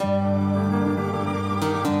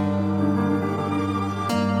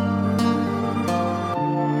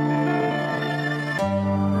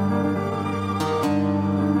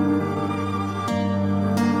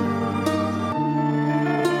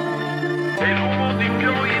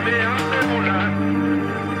volar.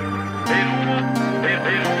 El humo,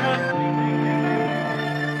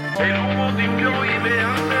 el humo limpio y me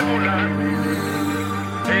hace volar.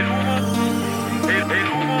 El humo.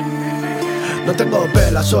 No tengo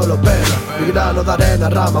pela, solo pena. Mi grano de arena,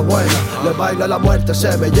 rama buena. Le baila la muerte,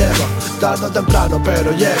 se me lleva. Tarde o temprano,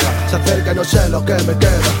 pero llega. Se acerca y no sé lo que me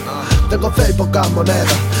queda. Tengo fe y pocas monedas,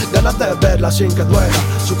 ganas de verla sin que duela.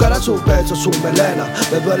 Su cara, su pecho, su melena.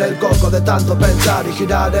 Me duele el coco de tanto pensar y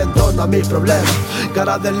girar en torno a mis problemas.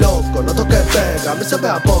 Cara de loco, noto que pega. Me sabe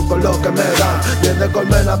a poco lo que me da. Miel de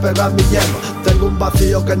colmena pega en mi yema. Tengo un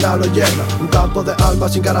vacío que nada lo llena. Un campo de alma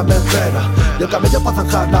sin cara me espera. Y el camello pa'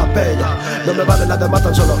 zanjar la pella. No me valen las demás,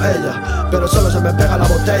 tan solo ella. Pero solo se me pega la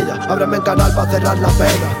botella. Ábreme el canal pa' cerrar la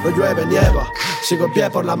pena. No llueve, nieva. Sigo en pie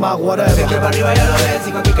por la más whatever. Siempre para arriba ya lo ves,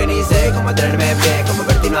 sigo aquí que ni sé cómo tenerme en pie, cómo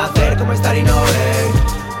verte y no hacer, cómo estar y no ver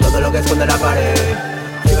todo lo que esconde la pared.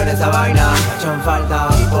 Sigo en esa vaina, me echan falta,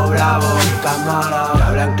 tipo bravo, cámara, me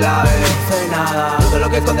hablan clave, sé nada, todo lo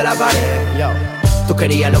que esconde la pared. Yo. Tú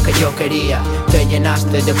querías lo que yo quería, te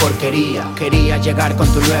llenaste de porquería. Quería llegar con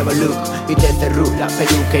tu nuevo look y te cerró la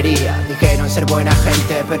peluquería. Dijeron ser buena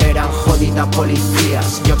gente, pero eran jodidas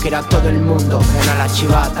policías. Yo quiero a todo el mundo, menos a la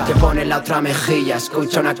chivata que pone la otra mejilla.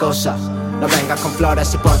 Escucha una cosa, no vengas con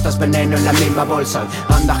flores y portas veneno en la misma bolsa.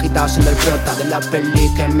 Anda agitado siendo el prota de la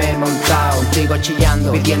peli que me he montado. Contigo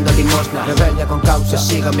chillando, pidiendo limosna. Rebelde con causa,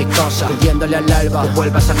 sigo mis cosas. Pidiéndole al alba que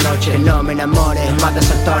vuelva esa noche, que no me enamore. Más de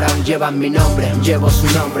Saltora aún llevan mi nombre, llevo su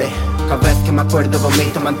nombre. Cada vez que me acuerdo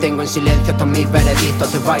vomito, mantengo en silencio todos mis veredictos.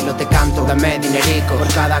 Te bailo, te canto, dame dinerico por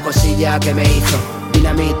cada cosilla que me hizo.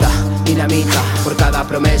 Dinamita, dinamita, por cada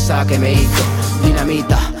promesa que me hizo.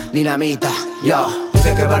 Dinamita, dinamita, yo.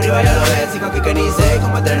 Sé que para arriba ya lo ves, sigo aquí que ni sé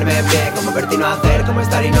cómo tenerme en pie, cómo verte y no hacer, cómo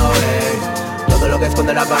estar y no ver todo lo que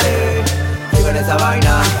esconde la pared. Sigo en esa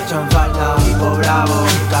vaina, me echan falta, tipo bravo,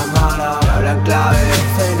 cámara, me hablan clave,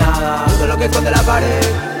 sé nada, todo lo que esconde la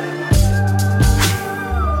pared.